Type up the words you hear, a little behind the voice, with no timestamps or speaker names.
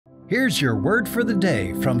Here's your word for the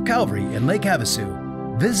day from Calvary in Lake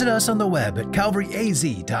Havasu. Visit us on the web at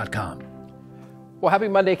calvaryaz.com. Well, happy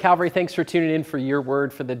Monday, Calvary. Thanks for tuning in for your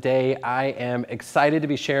word for the day. I am excited to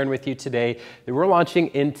be sharing with you today that we're launching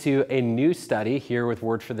into a new study here with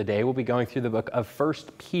Word for the Day. We'll be going through the book of 1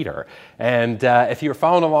 Peter. And if you were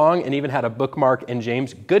following along and even had a bookmark in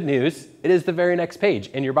James, good news, it is the very next page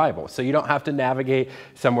in your Bible. So you don't have to navigate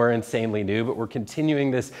somewhere insanely new, but we're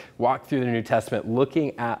continuing this walk through the New Testament,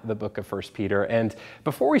 looking at the book of 1 Peter. And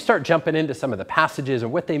before we start jumping into some of the passages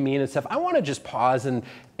and what they mean and stuff, I want to just pause and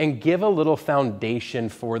give a little foundation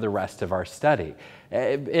for the rest of our study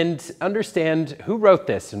and understand who wrote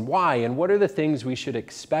this and why and what are the things we should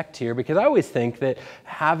expect here, because I always think that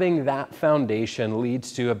having that foundation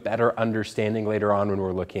leads to a better understanding later on when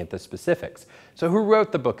we're looking at the specifics. So who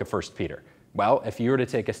wrote the book of 1 Peter? Well, if you were to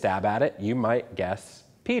take a stab at it, you might guess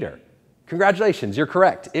Peter. Congratulations, you're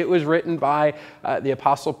correct. It was written by the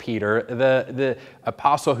Apostle Peter, the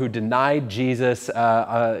apostle who denied Jesus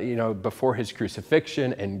before his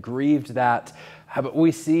crucifixion and grieved that. But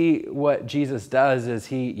we see what Jesus does is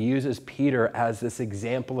he uses Peter as this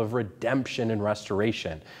example of redemption and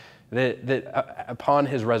restoration. That upon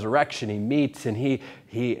his resurrection, he meets and he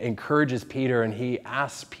encourages Peter and he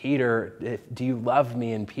asks Peter, do you love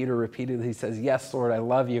me? And Peter repeatedly says, yes, Lord, I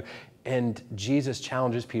love you. And Jesus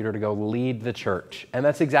challenges Peter to go lead the church. And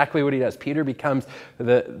that's exactly what he does. Peter becomes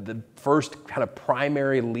the first kind of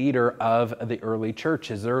primary leader of the early church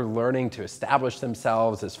as they're learning to establish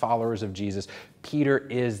themselves as followers of Jesus. Peter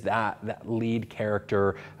is that lead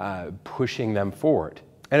character pushing them forward.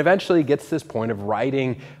 And eventually gets to this point of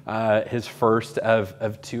writing his first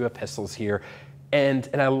of two epistles here. And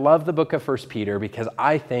I love the book of 1 Peter because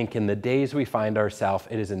I think in the days we find ourselves,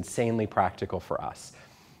 it is insanely practical for us.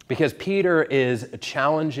 Because Peter is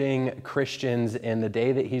challenging Christians in the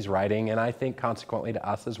day that he's writing, and I think consequently to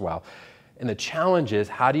us as well. And the challenge is,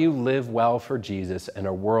 how do you live well for Jesus in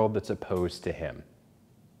a world that's opposed to him?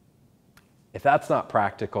 If that's not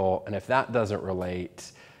practical, and if that doesn't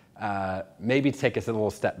relate, maybe take us a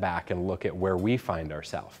little step back and look at where we find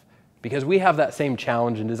ourselves. Because we have that same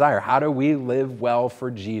challenge and desire. How do we live well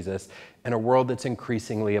for Jesus in a world that's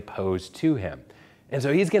increasingly opposed to him? And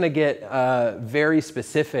so he's going to get very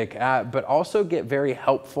specific, but also get very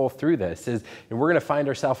helpful through this. And we're going to find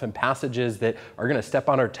ourselves in passages that are going to step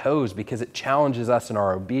on our toes because it challenges us in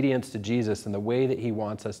our obedience to Jesus and the way that he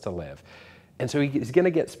wants us to live. And so he's going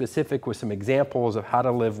to get specific with some examples of how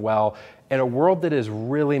to live well in a world that is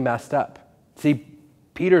really messed up. See,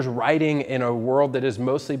 Peter's writing in a world that is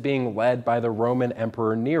mostly being led by the Roman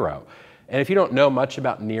Emperor Nero. And if you don't know much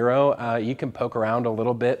about Nero, you can poke around a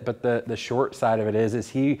little bit, but the short side of it is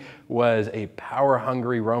he was a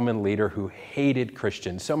power-hungry Roman leader who hated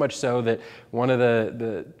Christians, so much so that one of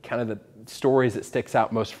the kind of the stories that sticks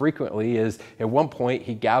out most frequently is at one point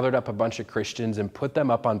he gathered up a bunch of Christians and put them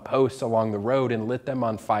up on posts along the road and lit them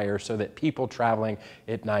on fire so that people traveling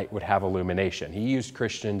at night would have illumination. He used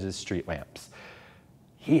Christians as street lamps.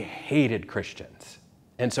 He hated Christians.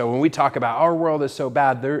 And so when we talk about our world is so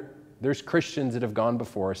bad, there's Christians that have gone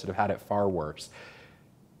before us that have had it far worse.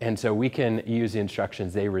 And so we can use the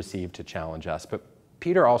instructions they received to challenge us. But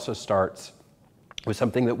Peter also starts with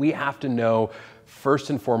something that we have to know first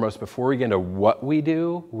and foremost. Before we get into what we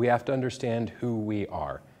do, we have to understand who we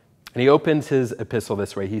are. And he opens his epistle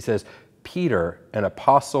this way. He says, Peter, an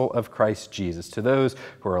apostle of Christ Jesus, to those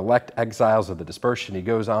who are elect exiles of the dispersion. He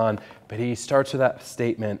goes on, but he starts with that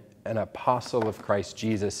statement, an apostle of Christ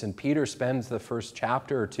Jesus. And Peter spends the first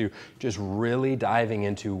chapter or two just really diving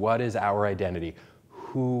into what is our identity.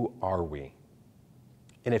 Who are we?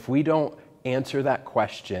 And if we don't answer that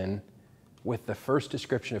question with the first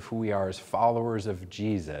description of who we are as followers of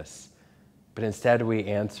Jesus, but instead we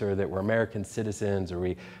answer that we're American citizens, or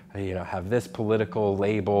we have this political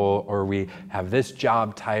label, or we have this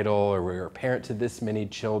job title, or we're a parent to this many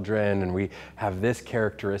children, and we have this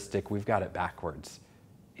characteristic, we've got it backwards.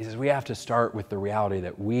 He says we have to start with the reality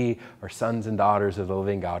that we are sons and daughters of the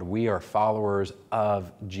living God. We are followers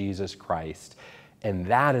of Jesus Christ. And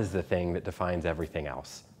that is the thing that defines everything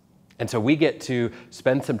else. And so we get to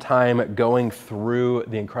spend some time going through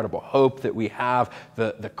the incredible hope that we have,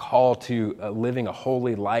 the call to living a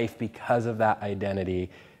holy life because of that identity.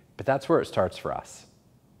 But that's where it starts for us,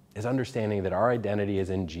 is understanding that our identity is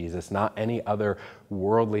in Jesus, not any other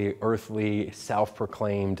worldly, earthly,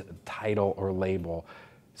 self-proclaimed title or label.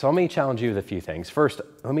 So let me challenge you with a few things. First,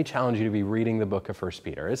 let me challenge you to be reading the book of 1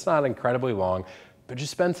 Peter. It's not incredibly long, but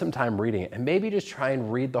just spend some time reading it. And maybe just try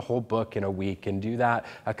and read the whole book in a week and do that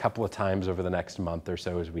a couple of times over the next month or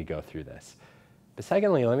so as we go through this. But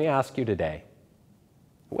secondly, let me ask you today,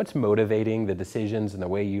 What's motivating the decisions and the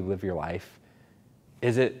way you live your life?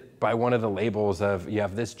 Is it by one of the labels of you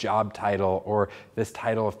have this job title or this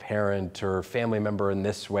title of parent or family member in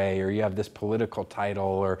this way, or you have this political title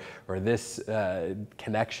or this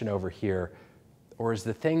connection over here? Or is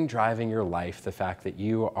the thing driving your life the fact that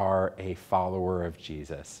you are a follower of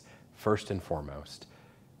Jesus, first and foremost?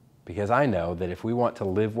 Because I know that if we want to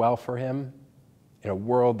live well for him in a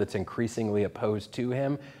world that's increasingly opposed to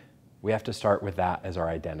him, we have to start with that as our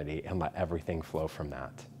identity and let everything flow from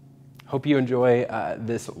that. Hope you enjoy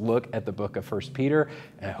this look at the book of 1 Peter,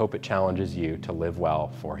 and I hope it challenges you to live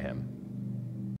well for him.